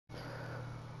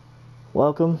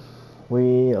Welcome.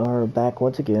 We are back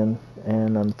once again,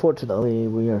 and unfortunately,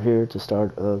 we are here at the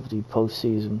start of the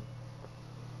postseason.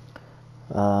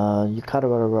 Your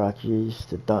Colorado Rockies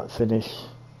did not finish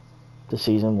the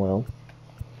season well.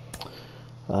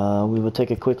 We will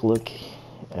take a quick look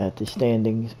at the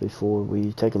standings before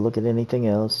we take a look at anything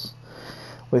else.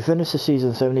 We finished the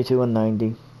season 72 and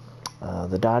 90.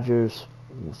 The Dodgers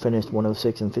finished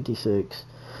 106 and 56.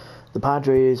 The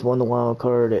Padres won the wild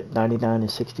card at 99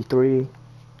 and 63.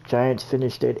 Giants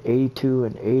finished at 82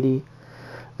 and 80.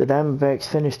 The Diamondbacks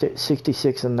finished at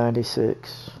 66 and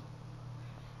 96.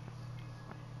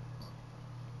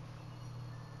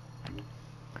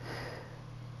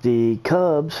 The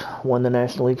Cubs won the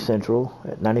National League Central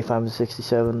at 95 and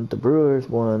 67. The Brewers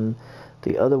won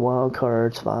the other wild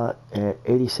card spot at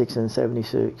 86 and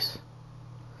 76.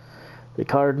 The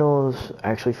Cardinals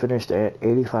actually finished at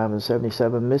 85 and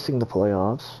 77, missing the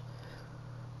playoffs.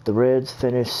 The Reds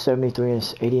finished 73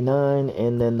 and 89,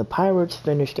 and then the Pirates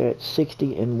finished at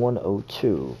 60 and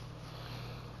 102.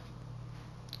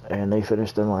 And they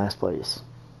finished in last place.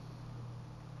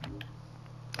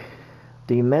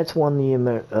 The Mets won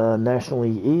the National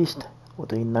League East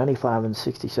with a 95 and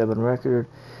 67 record.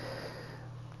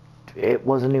 It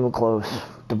wasn't even close.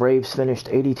 The Braves finished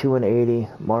 82 and 80.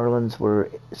 Marlins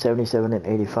were 77 and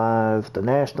 85. The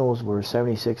Nationals were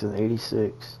 76 and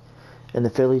 86. And the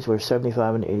Phillies were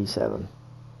 75 and 87.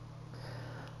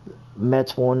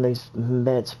 Mets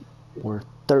were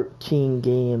 13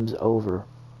 games over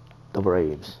the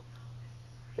Braves.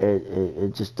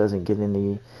 It just doesn't get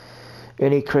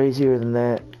any crazier than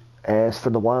that. As for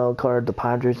the wild card, the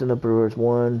Padres and the Brewers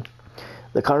won.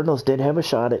 The Cardinals did have a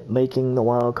shot at making the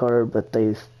wild card, but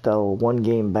they fell one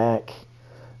game back.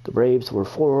 The Braves were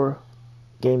 4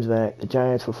 games back. The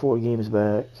Giants were 4 games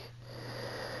back.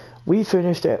 We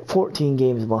finished at 14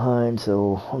 games behind,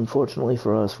 so unfortunately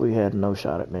for us, we had no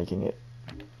shot at making it.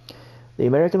 The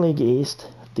American League East,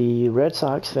 the Red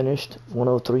Sox finished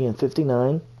 103 and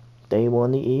 59. They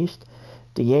won the East.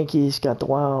 The Yankees got a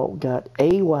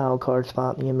wild card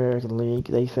spot in the American League.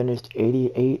 They finished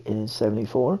 88 and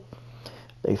 74.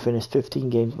 They finished 15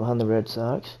 games behind the Red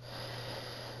Sox.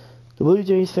 The Blue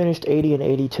Jays finished 80 and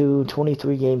 82,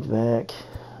 23 games back.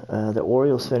 The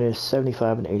Orioles finished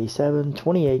 75 and 87,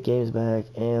 28 games back,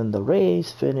 and the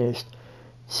Rays finished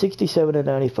 67 and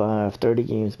 95, 30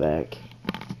 games back.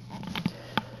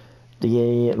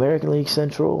 The American League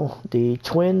Central, the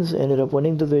Twins ended up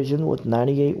winning the division with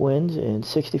 98 wins and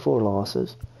 64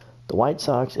 losses. The White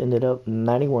Sox ended up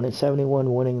 91 and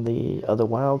 71, winning the other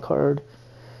wild card.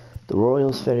 The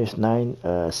Royals finished 70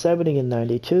 and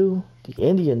 92. The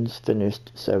Indians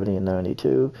finished 70 and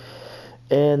 92.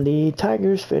 And the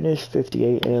Tigers finished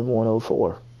 58 and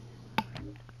 104.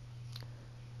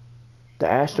 The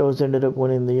Astros ended up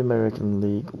winning the American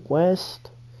League West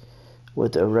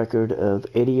with a record of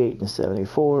 88 and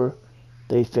 74.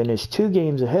 They finished 2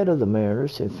 games ahead of the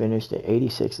Mariners and finished at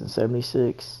 86 and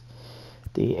 76.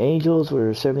 The Angels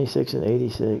were 76 and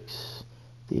 86.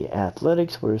 The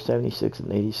Athletics were 76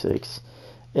 and 86.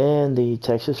 And the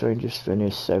Texas Rangers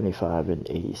finished 75 and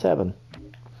 87.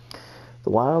 The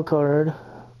wild card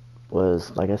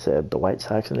was, like I said, the White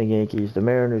Sox and the Yankees. The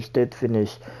Mariners did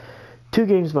finish 2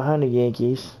 games behind the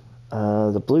Yankees.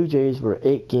 The Blue Jays were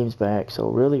 8 games back, so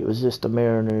really it was just the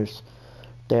Mariners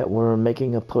that were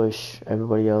making a push.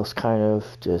 Everybody else kind of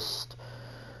just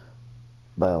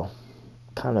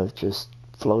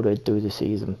floated through the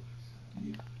season.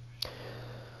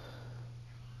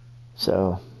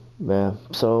 So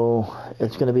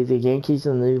it's going to be the Yankees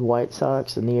and the White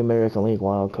Sox and the American League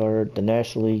wild card. The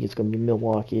National League is going to be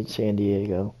Milwaukee and San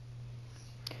Diego.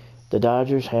 The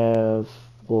Dodgers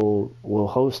will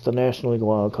host the National League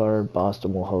wild card.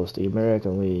 Boston will host the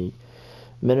American League.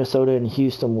 Minnesota and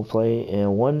Houston will play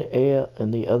in one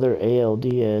and the other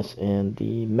ALDS, and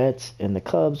the Mets and the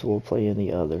Cubs will play in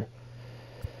the other.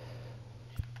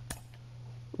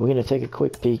 We're going to take a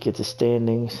quick peek at the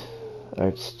standings.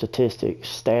 Our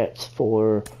stats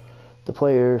for the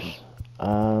players.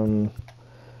 We're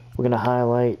going to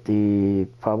highlight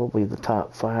probably the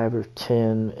top 5 or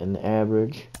 10 in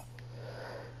average.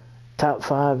 Top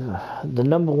 5, the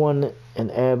number 1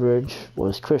 in average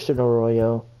was Christian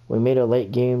Arroyo. We made a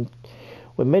late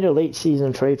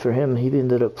season trade for him. He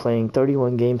ended up playing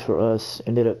 31 games for us,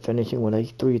 ended up finishing with a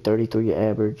 333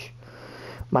 average.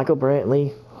 Michael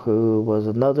Brantley, who was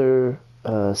another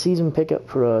season pickup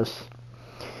for us,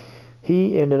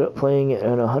 he ended up playing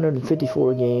in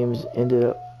 154 games, ended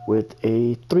up with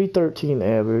a 313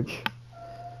 average.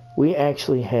 We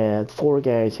actually had 4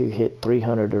 guys who hit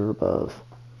 300 or above.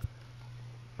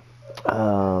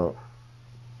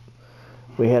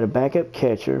 We had a backup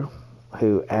catcher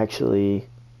who actually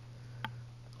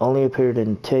only appeared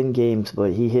in 10 games,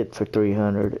 but he hit for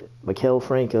 300. Maikel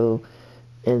Franco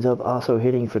ends up also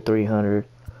hitting for 300.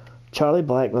 Charlie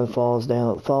Blackmon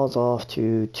falls off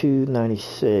to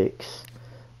 296.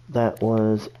 That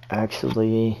was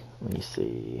actually, let me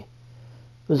see,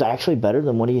 it was actually better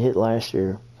than what he hit last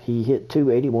year. He hit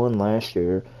 281 last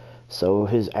year, so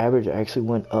his average actually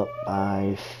went up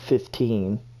by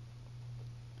 15.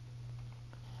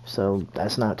 So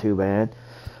that's not too bad.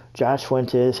 Josh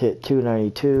Fuentes hit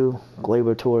 292.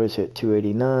 Gleyber Torres hit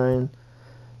 289.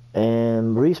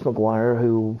 And Maurice McGuire,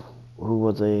 who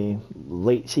was a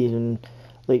late season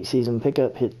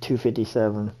pickup, hit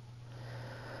 257.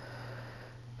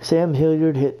 Sam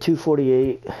Hilliard hit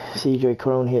 248. CJ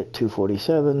Cron hit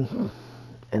 247.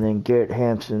 And then Garrett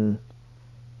Hampson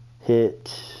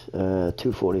hit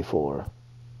 244.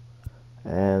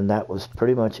 And that was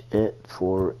pretty much it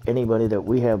for anybody that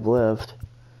we have left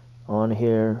on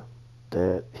here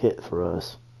that hit for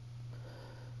us.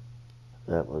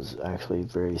 That was actually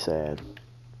very sad.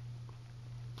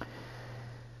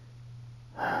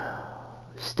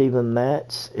 Steven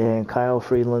Matz and Kyle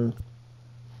Freeland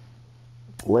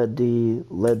led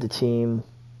the team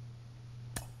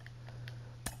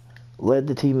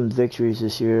in victories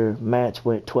this year. Matz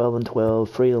went 12-12.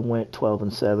 Freeland went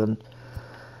 12-7.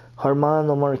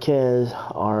 Armando Marquez,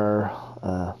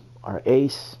 our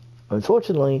ace,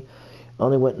 unfortunately,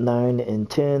 only went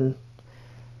 9-10.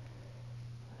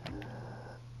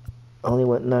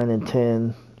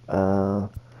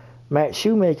 Matt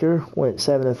Shoemaker went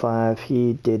 7-5.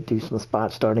 He did do some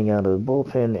spots starting out of the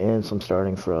bullpen and some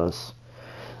starting for us.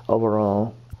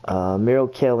 Overall, Merrill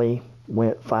Kelly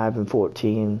went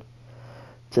 5-14.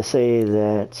 To say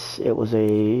that it was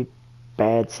a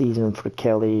bad season for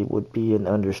Kelly would be an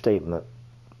understatement.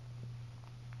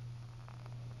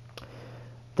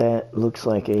 That looks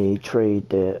like a trade,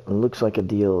 that looks like a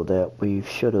deal that we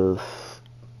should have,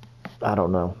 I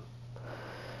don't know.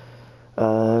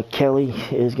 Kelly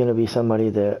is going to be somebody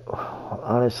that,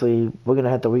 honestly, we're going to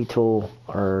have to retool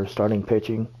our starting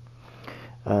pitching.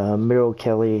 Merrill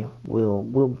Kelly,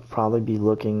 we'll probably be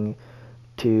looking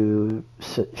to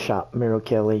shop Merrill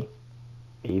Kelly,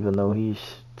 even though he's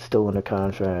still in a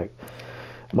contract.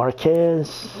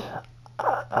 Marquez,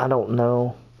 I don't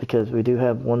know, because we do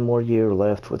have one more year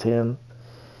left with him.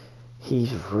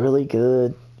 He's really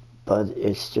good, but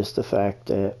it's just the fact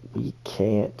that we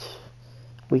can't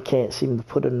seem to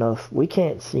put enough. We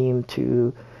can't seem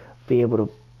to be able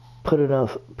to put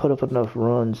up enough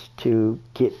runs to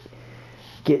get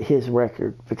his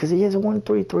record, because he has a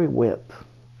 1.33 WHIP.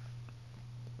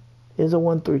 He has a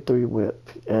 1.33 WHIP,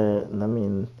 and I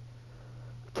mean,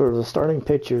 for the starting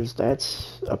pitchers,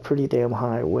 that's a pretty damn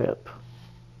high WHIP.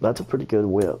 That's a pretty good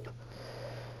WHIP.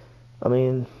 I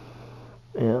mean,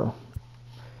 you know,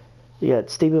 you got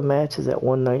Steven Matz is at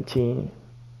 119.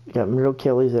 You got Merrill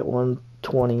Kelly's at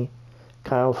 120.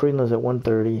 Kyle Freeland's at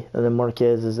 130. And then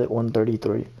Marquez is at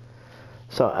 133.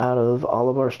 So out of all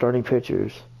of our starting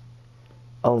pitchers,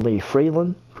 only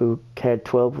Freeland, who had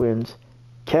 12 wins,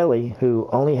 Kelly, who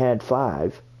only had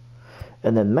 5,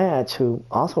 and then Matz, who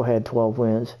also had 12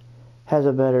 wins, has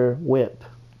a better WHIP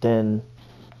than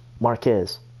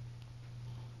Marquez.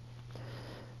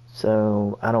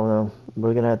 So I don't know.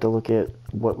 We're gonna have to look at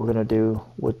what we're gonna do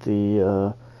with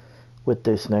the with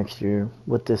this next year,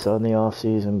 with this on the off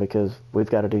season, because we've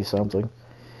got to do something.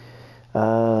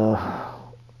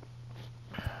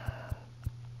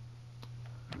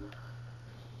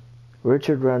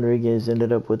 Richard Rodriguez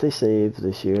ended up with a save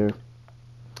this year.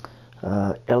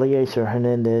 Eliezer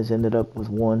Hernandez ended up with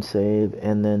 1 save,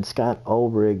 and then Scott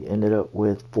Olbrich ended up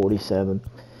with 47.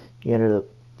 He ended up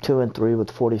 2-3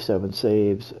 with 47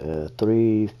 saves,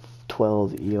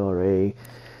 3.12 ERA.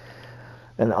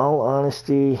 In all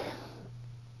honesty,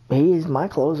 he is my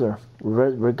closer.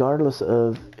 Regardless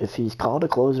of if he's called a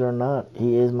closer or not,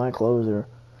 he is my closer.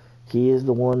 He is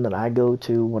the one that I go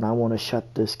to when I want to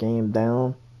shut this game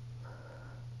down.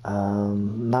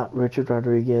 Not Richard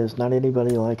Rodriguez, not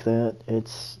anybody like that.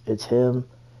 It's him,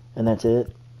 and that's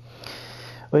it.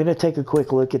 We're going to take a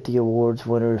quick look at the awards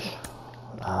winners.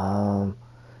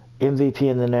 MVP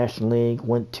in the National League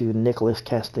went to Nicholas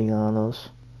Castellanos.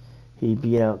 He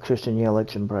beat out Christian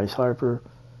Yelich and Bryce Harper.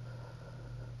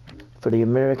 For the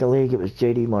American League, it was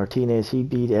J.D. Martinez. He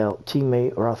beat out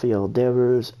teammate Rafael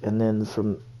Devers. And then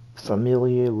from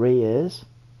Familia Reyes,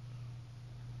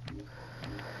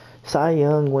 Cy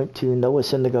Young went to Noah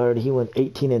Syndergaard. He went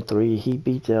 18-3. He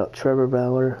beat out Trevor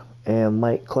Bauer and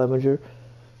Mike Clevenger.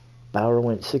 Bauer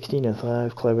went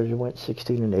 16-5. Clevenger went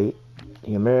 16-8.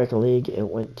 The American League, it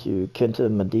went to Kenta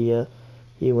Medea.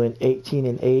 He went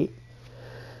 18-8.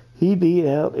 He beat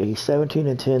out a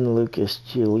 17-10 Lucas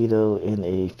Giolito and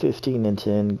a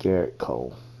 15-10 Garrett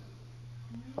Cole.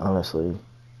 Honestly,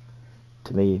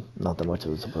 to me, not that much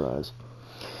of a surprise.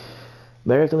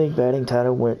 American League batting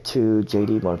title went to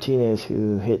J.D. Martinez,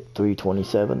 who hit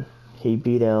 .327. He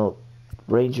beat out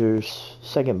Rangers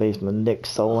second baseman Nick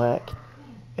Solak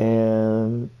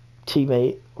and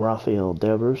teammate Rafael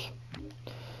Devers.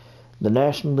 The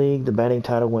National League, the batting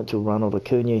title went to Ronald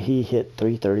Acuna. He hit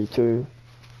 .332,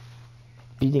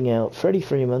 beating out Freddie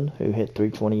Freeman, who hit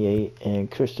 .328, and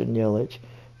Christian Yelich,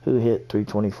 who hit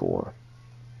 .324.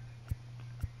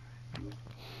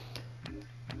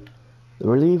 The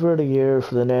reliever of the year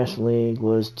for the National League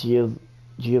was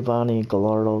Giovanni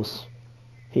Gallardos.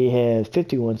 He had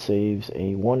 51 saves,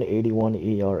 a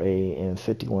 1.81 ERA, and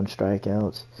 51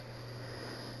 strikeouts.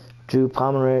 Drew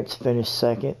Pomeranz finished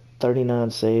second,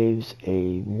 39 saves,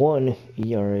 a 1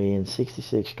 ERA, and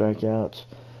 66 strikeouts.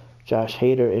 Josh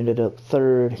Hader ended up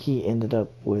third. He ended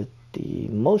up with the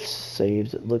most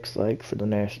saves, it looks like, for the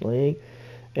National League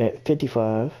at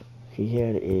 55. He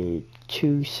had a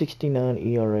 2.69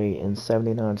 ERA and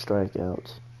 79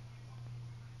 strikeouts.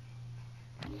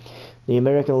 The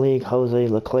American League, Jose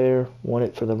Leclerc won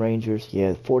it for the Rangers. He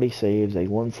had 40 saves, a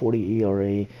 1.40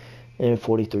 ERA, and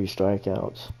 43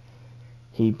 strikeouts.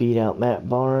 He beat out Matt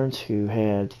Barnes, who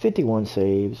had 51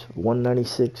 saves,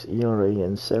 1.96 ERA,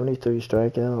 and 73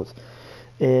 strikeouts.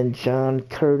 And John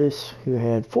Curtis, who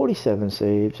had 47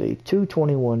 saves, a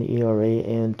 2.21 ERA,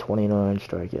 and 29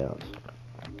 strikeouts.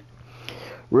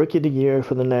 Rookie of the Year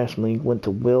for the National League went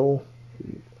to Will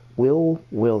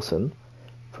Wilson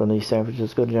from the San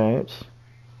Francisco Giants.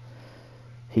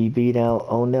 He beat out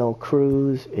O'Neill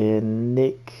Cruz and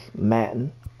Nick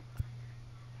Matten.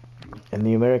 In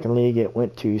the American League, it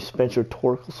went to Spencer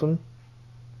Torkelson.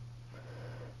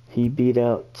 He beat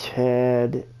out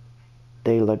Chad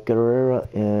De La Guerrera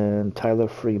and Tyler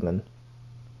Freeman.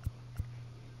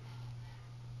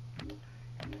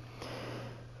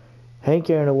 Hank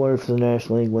Aaron Award for the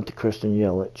National League went to Christian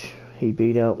Yelich. He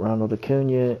beat out Ronald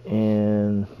Acuna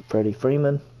and Freddie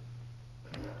Freeman.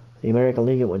 The American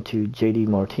League, it went to J.D.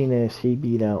 Martinez. He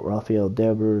beat out Rafael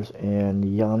Devers and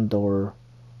Yandor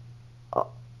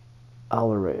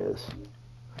Alvarez.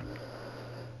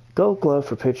 Gold Glove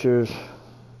for pitchers.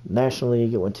 National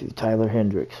League, it went to Tyler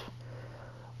Hendricks.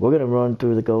 We're going to run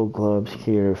through the Gold Gloves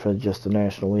here for just the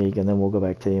National League, and then we'll go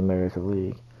back to the American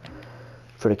League.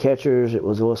 For the catchers, it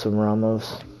was Wilson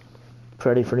Ramos.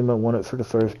 Freddie Freeman won it for the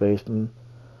first baseman.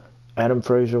 Adam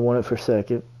Frazier won it for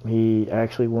second. He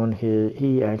actually won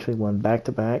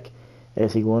back-to-back,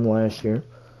 as he won last year.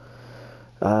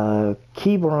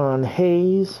 Kebron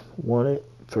Hayes won it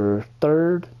for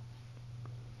third.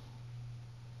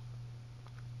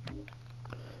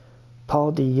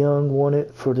 Paul DeYoung won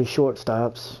it for the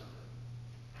shortstops.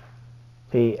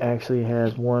 He actually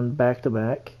has won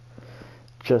back-to-back.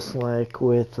 Just like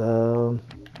with, who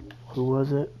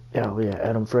was it? Oh, yeah,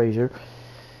 Adam Frazier.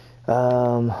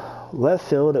 Left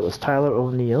field, it was Tyler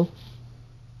O'Neill.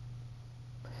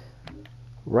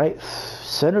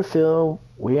 Center field,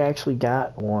 we actually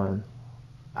got one.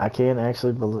 I can't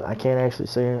actually believe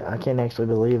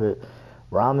it.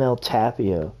 Ramel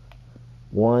Tapia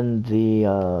won the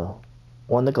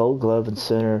Gold Glove in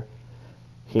center.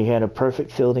 He had a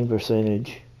perfect fielding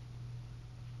percentage.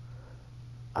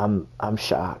 I'm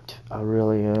shocked. I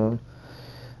really am.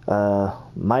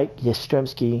 Mike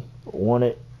Yastrzemski won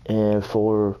it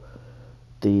for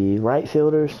the right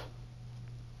fielders.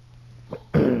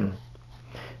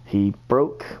 He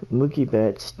broke Mookie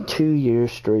Betts' 2-year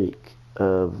streak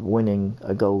of winning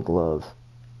a Gold Glove.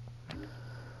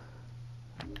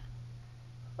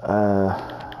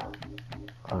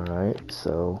 Alright,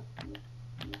 so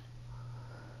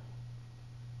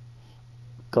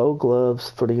Gold Gloves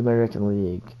for the American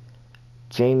League.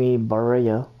 Jamie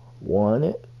Barria won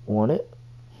it.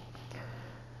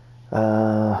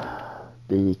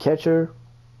 The catcher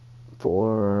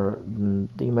for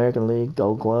the American League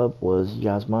Gold Glove was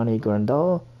Yasmani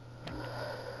Grandal.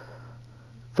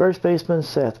 First baseman,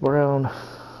 Seth Brown.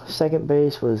 Second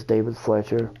base was David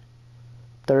Fletcher.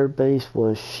 Third base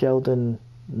was Sheldon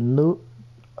Lewis.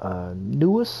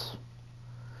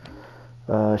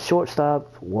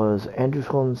 Shortstop was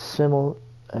Andrelton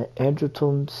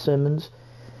Simmons.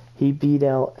 He beat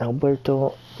out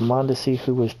Alberto Mondesi,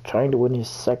 who was trying to win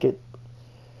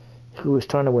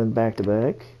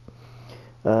back-to-back.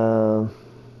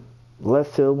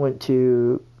 Left field went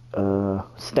to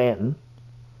Stanton.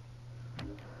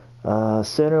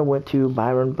 Center went to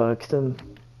Byron Buxton.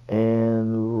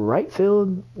 And right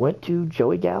field went to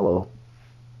Joey Gallo.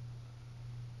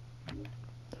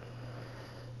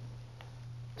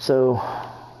 So,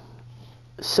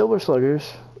 Silver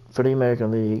Sluggers for the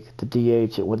American League. The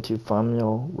DH, it went to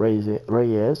Famio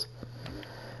Reyes.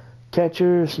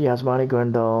 Catchers, Yasmani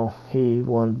Grandal. He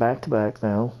won back-to-back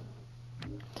now.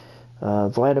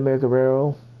 Vladimir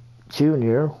Guerrero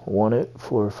Jr. won it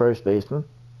for first baseman.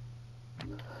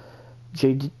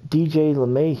 DJ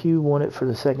LeMahieu won it for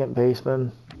the second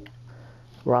baseman.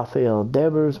 Rafael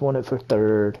Devers won it for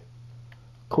third.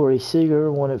 Corey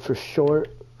Seager won it for short.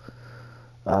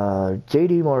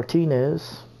 JD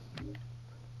Martinez,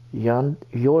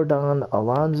 Jordan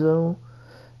Alonso,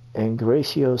 and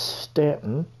Gracio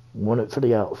Stanton won it for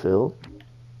the outfield.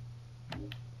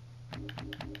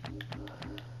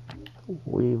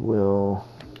 We will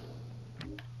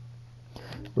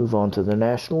move on to the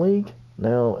National League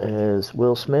now, as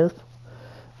Will Smith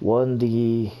won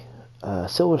the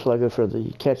Silver Slugger for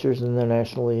the catchers in the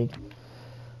National League.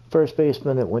 First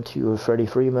baseman, it went to Freddie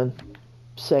Freeman.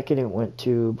 Second, it went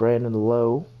to Brandon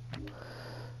Lowe.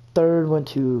 Third went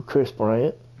to Chris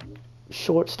Bryant.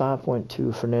 Shortstop went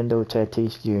to Fernando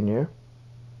Tatis Jr.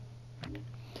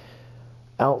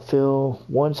 Outfield,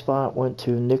 one spot went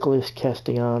to Nicholas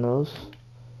Castellanos.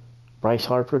 Bryce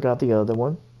Harper got the other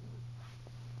one.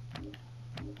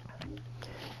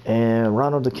 And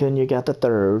Ronald Acuna got the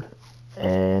third.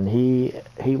 And he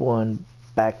won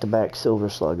back-to-back Silver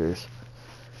Sluggers,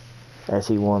 as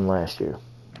he won last year.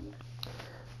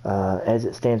 As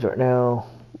it stands right now,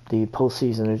 the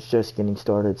postseason is just getting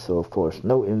started, so of course,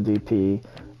 no MVP,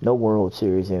 no World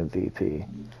Series MVP.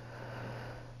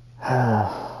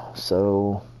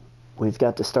 So, we've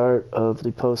got the start of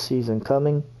the postseason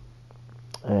coming,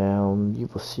 and you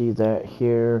will see that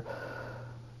here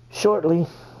shortly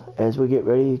as we get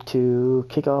ready to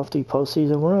kick off the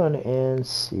postseason run and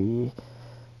see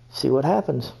what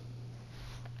happens.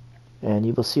 And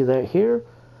you will see that here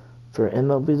for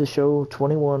MLB The Show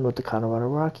 21 with the Colorado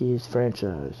Rockies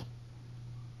franchise.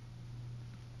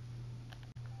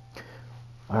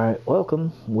 Alright,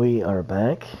 welcome. We are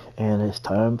back, and it's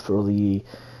time for the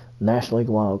National League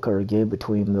wildcard game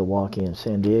between Milwaukee and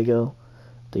San Diego.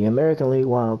 The American League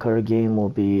wildcard game will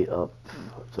be up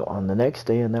on the next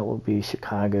day, and that will be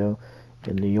Chicago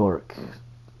and New York.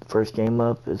 The first game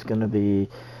up is going to be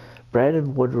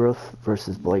Brandon Woodruff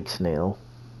versus Blake Snell.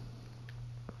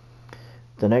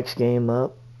 The next game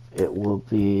up, it will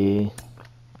be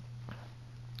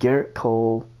Garrett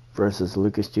Cole versus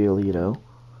Lucas Giolito.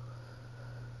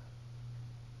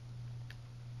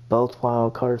 Both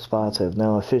wild card spots have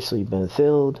now officially been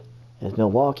filled, as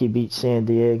Milwaukee beat San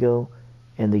Diego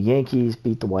and the Yankees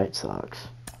beat the White Sox.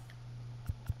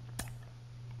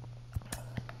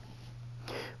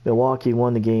 Milwaukee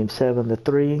won the game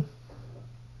 7-3.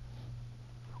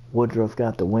 Woodruff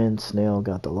got the win, Snell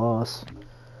got the loss.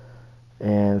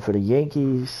 And for the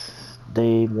Yankees,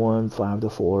 they won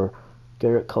 5-4.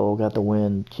 Garrett Cole got the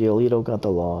win, Giolito got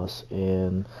the loss,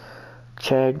 and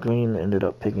Chad Green ended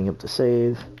up picking up the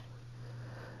save.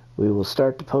 We will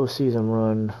start the postseason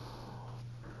run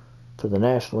for the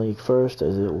National League first,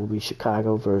 as it will be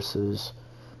Chicago versus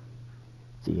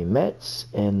the Mets,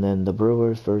 and then the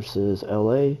Brewers versus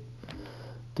LA.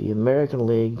 The American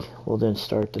League will then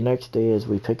start the next day as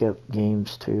we pick up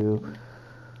games to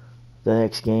the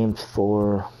next games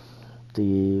for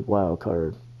the wild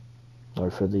card,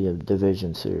 or for the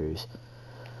division series.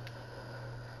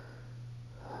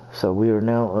 So we are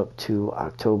now up to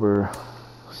October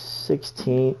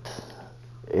 16th.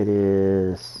 It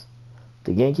is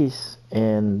the Yankees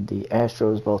and the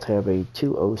Astros both have a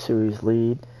 2-0 series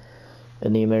lead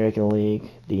in the American League.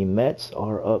 The Mets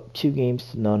are up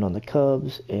 2-0 on the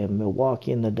Cubs, and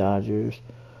Milwaukee and the Dodgers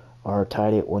are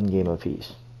tied at 1 game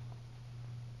apiece.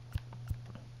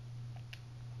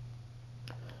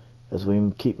 As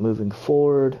we keep moving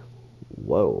forward,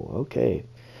 okay.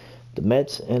 The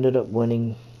Mets ended up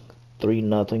winning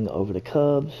 3-0 over the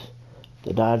Cubs.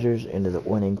 The Dodgers ended up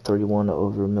winning 3-1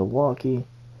 over Milwaukee.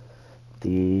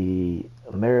 The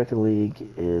American League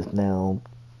is now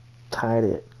tied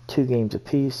at 2 games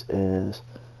apiece, as,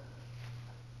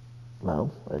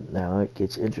 well, now it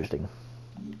gets interesting.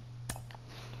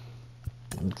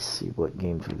 Let's see what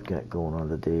games we've got going on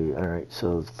today. Alright,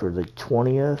 so for the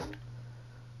 20th,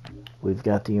 we've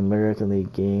got the American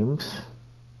League games.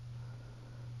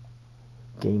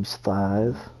 Games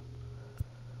 5.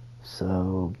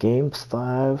 So, games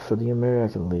 5 for the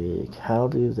American League. How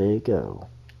do they go?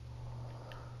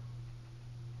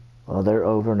 Well, they're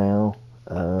over now.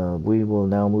 We will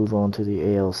now move on to the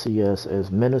ALCS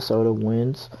as Minnesota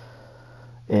wins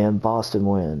and Boston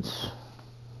wins.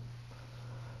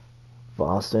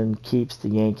 Boston keeps the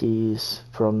Yankees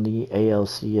from the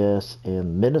ALCS,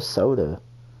 and Minnesota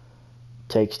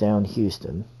takes down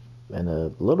Houston. and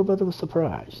a little bit of a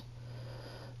surprise.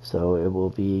 So it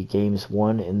will be games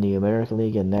 1 in the American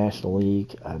League and National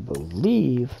League. I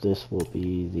believe this will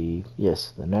be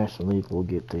the National League will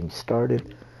get things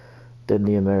started. Then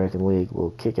the American League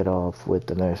will kick it off with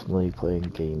the National League playing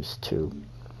games 2.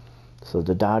 So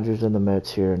the Dodgers and the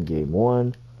Mets here in game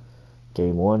 1.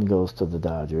 Game 1 goes to the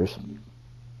Dodgers.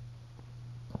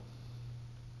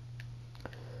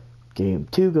 Game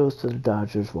 2 goes to the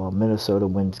Dodgers while Minnesota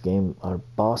wins game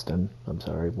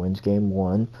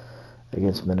 1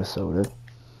 against Minnesota.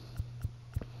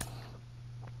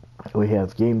 We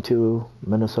have game 2,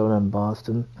 Minnesota and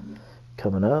Boston,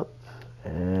 coming up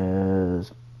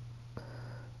as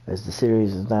the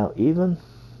series is now even,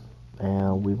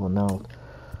 and we will now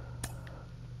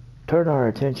turn our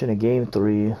attention to game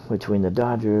 3 between the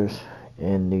Dodgers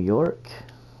and New York,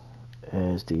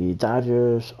 as the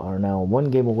Dodgers are now 1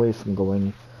 game away from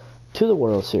going to the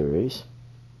World Series.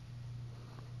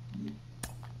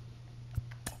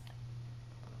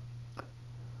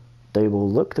 They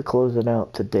will look to close it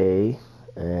out today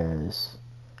as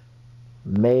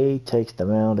May takes the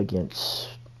mound against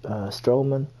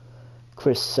Stroman.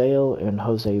 Chris Sale and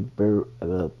Jose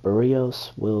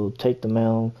Barrios will take the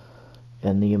mound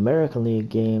in the American League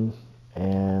game,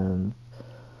 and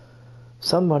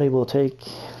somebody will take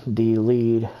the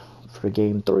lead for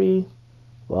game 3,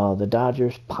 while the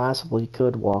Dodgers possibly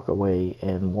could walk away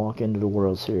and walk into the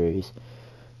World Series.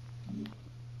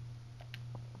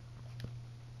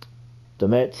 The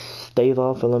Mets stave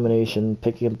off elimination,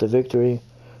 picking up the victory.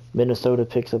 Minnesota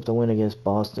picks up the win against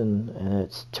Boston, and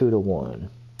it's 2-1.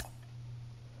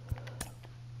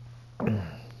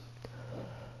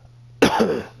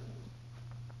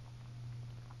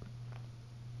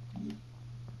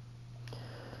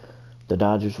 The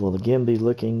Dodgers will again be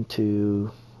looking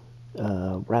to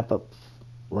wrap up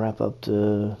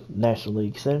the National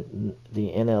League, the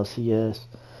NLCS,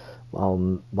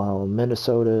 while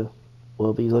Minnesota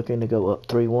will be looking to go up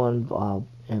 3-1,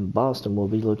 and Boston will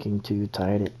be looking to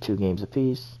tie it at 2 games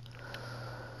apiece.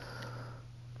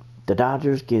 The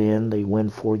Dodgers get in. They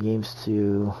win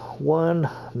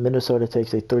 4-1. Minnesota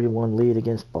takes a 3-1 lead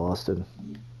against Boston.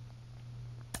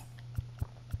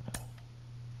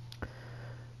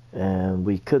 And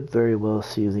we could very well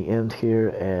see the end here,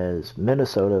 as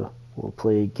Minnesota will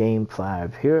play game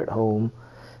 5 here at home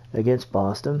against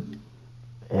Boston.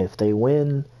 If they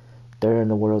win, they're in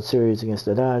the World Series against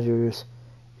the Dodgers.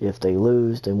 If they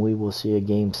lose, then we will see a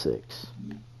game 6.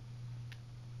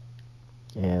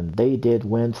 And they did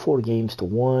win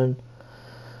 4-1,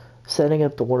 setting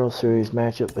up the World Series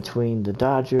matchup between the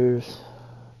Dodgers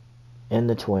and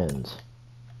the Twins.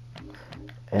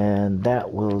 And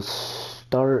that will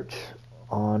start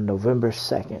on November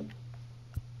 2nd.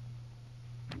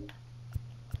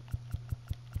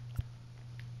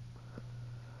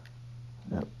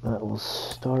 That will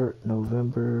start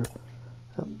November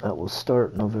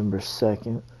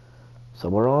 2nd. So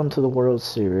we're on to the World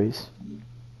Series.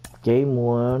 Game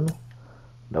 1,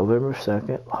 November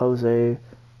 2nd, Jose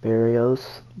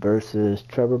Barrios versus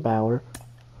Trevor Bauer.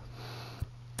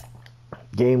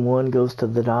 Game 1 goes to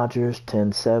the Dodgers,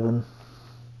 10-7.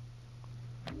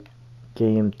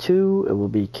 Game 2, it will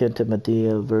be Kenta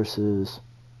Medea versus...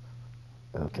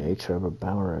 Okay, Trevor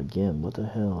Bauer again. What the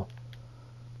hell?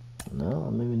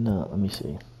 No, maybe not. Let me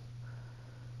see.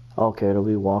 Okay, it'll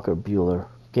be Walker Buehler.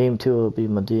 Game 2 will be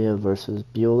Medea versus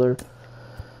Buehler.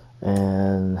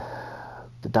 And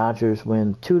the Dodgers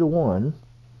win 2-1.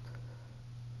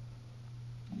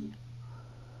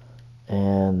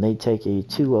 And they take a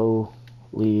 2-0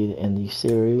 lead in the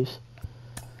series.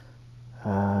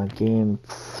 Game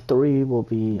 3 will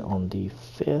be on the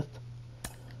 5th.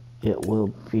 It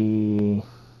will be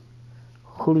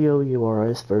Julio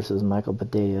Urias versus Michael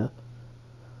Padilla.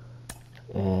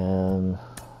 And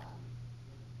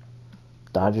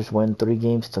Dodgers win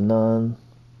 3-0,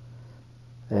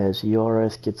 as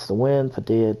Urias gets the win,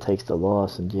 Padilla takes the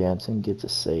loss, and Jansen gets a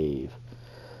save.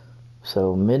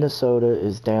 So Minnesota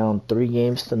is down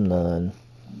 3-0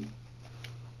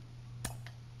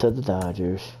 to the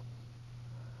Dodgers.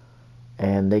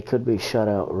 And they could be shut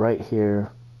out right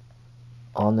here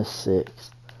on the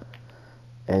 6th,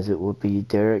 as it will be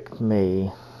Derek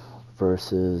May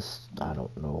versus, I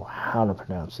don't know how to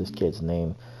pronounce this kid's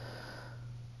name.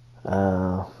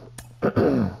 Let's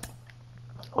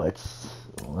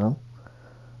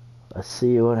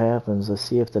see what happens. Let's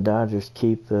see if the Dodgers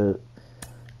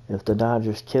if the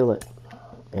Dodgers kill it.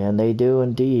 And they do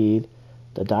indeed.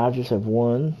 The Dodgers have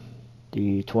won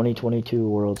the 2022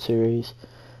 World Series.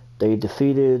 They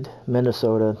defeated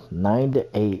Minnesota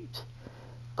 9-8.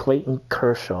 Clayton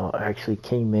Kershaw actually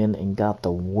came in and got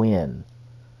the win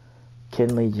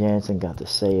Kenley Jansen got the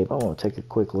save. I want to take a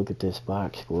quick look at this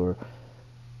box score.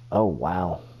 Oh,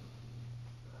 wow.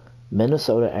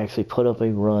 Minnesota actually put up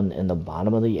a run in the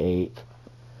bottom of the 8th.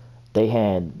 They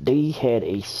had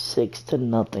a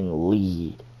 6-0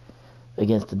 lead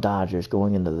against the Dodgers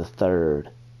going into the 3rd.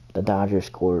 The Dodgers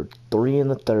scored 3 in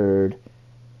the 3rd,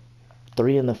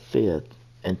 3 in the 5th,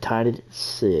 and tied it at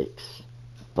 6.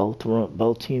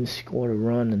 Both teams scored a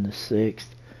run in the 6th.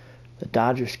 The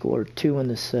Dodgers scored 2 in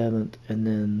the 7th, and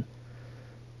then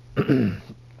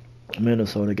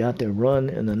Minnesota got their run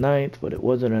in the 9th, but it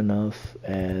wasn't enough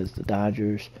as the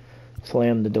Dodgers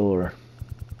slammed the door.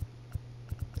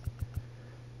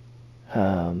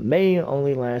 May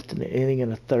only lasted an inning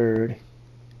and a third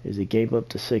as he gave up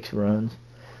to 6 runs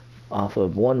off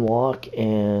of 1 walk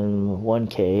and 1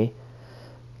 K.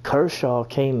 Kershaw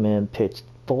came in, pitched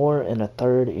 4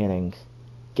 1/3 innings,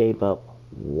 gave up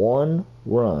 1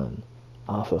 run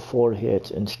off of 4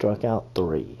 hits, and struck out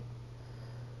 3.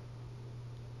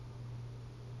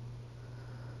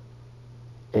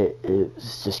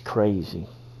 It's just crazy.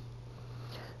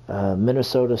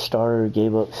 Minnesota starter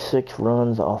gave up 6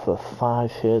 runs off of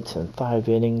 5 hits and 5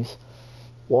 innings,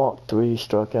 walked 3,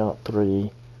 struck out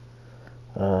 3.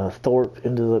 Thorpe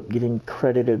ended up getting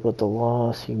credited with the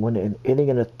loss. He went an inning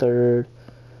and a third,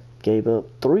 gave up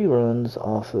 3 runs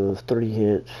off of 3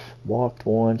 hits, walked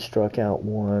 1, struck out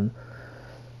 1,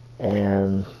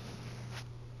 and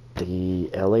the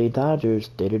LA Dodgers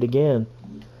did it again.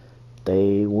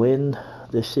 They win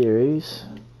the series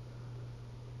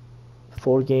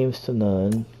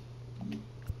 4-0.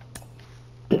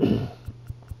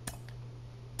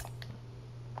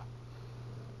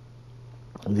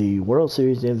 The World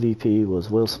Series MVP was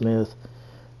Will Smith.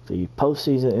 The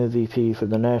postseason MVP for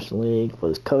the National League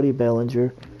was Cody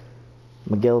Bellinger.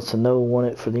 Miguel Sano won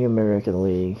it for the American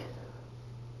League.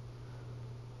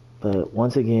 But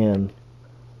once again,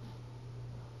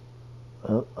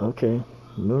 okay,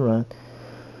 moving on.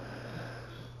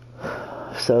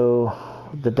 So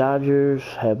the Dodgers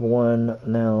have won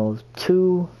now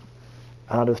 2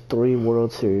 out of 3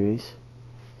 World Series.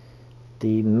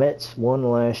 The Mets won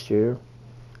last year,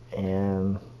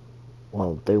 and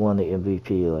well, they won the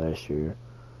MVP last year.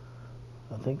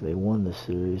 I think they won the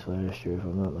series last year, if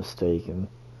I'm not mistaken.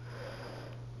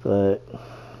 But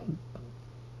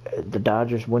the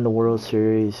Dodgers win the World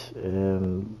Series,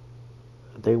 and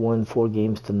they won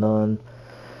 4-0.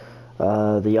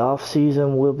 The off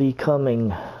season will be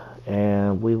coming,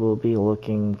 and we will be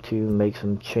looking to make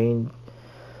some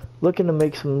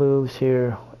moves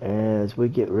here as we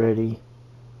get ready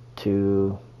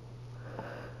to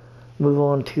move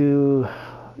on to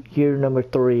year number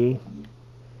 3,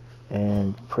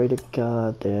 and pray to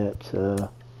God that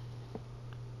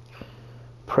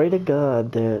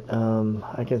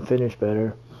I can finish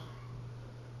better.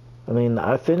 I mean,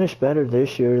 I finished better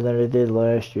this year than I did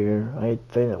last year.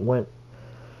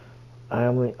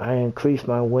 I increased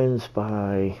my wins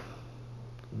by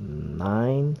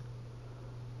 9.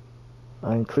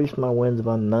 I increased my wins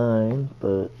by 9,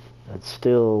 but it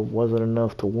still wasn't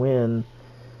enough to win.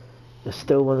 It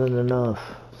still wasn't enough,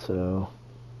 so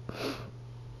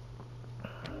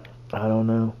I don't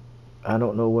know. I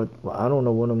don't know what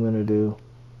I'm gonna do.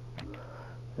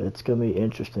 It's gonna be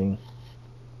interesting.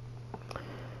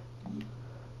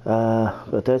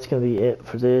 But that's gonna be it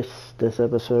for this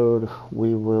episode.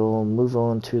 We will move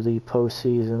on to the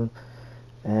postseason,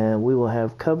 and we will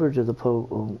have coverage of the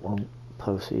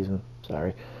postseason.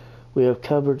 Sorry. We have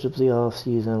coverage of the off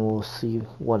season. We'll see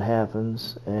what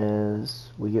happens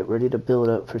as we get ready to build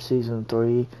up for season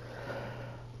 3.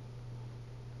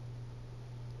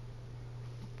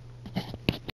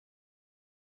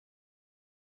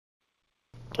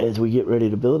 As we get ready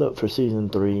to build up for season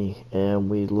 3, and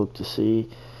we look to see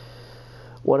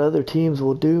what other teams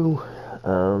will do.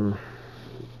 And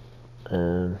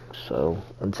so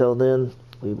until then,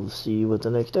 we will see you with the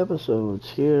next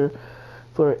episodes here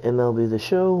for MLB The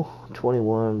Show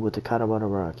 21 with the Colorado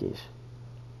Rockies.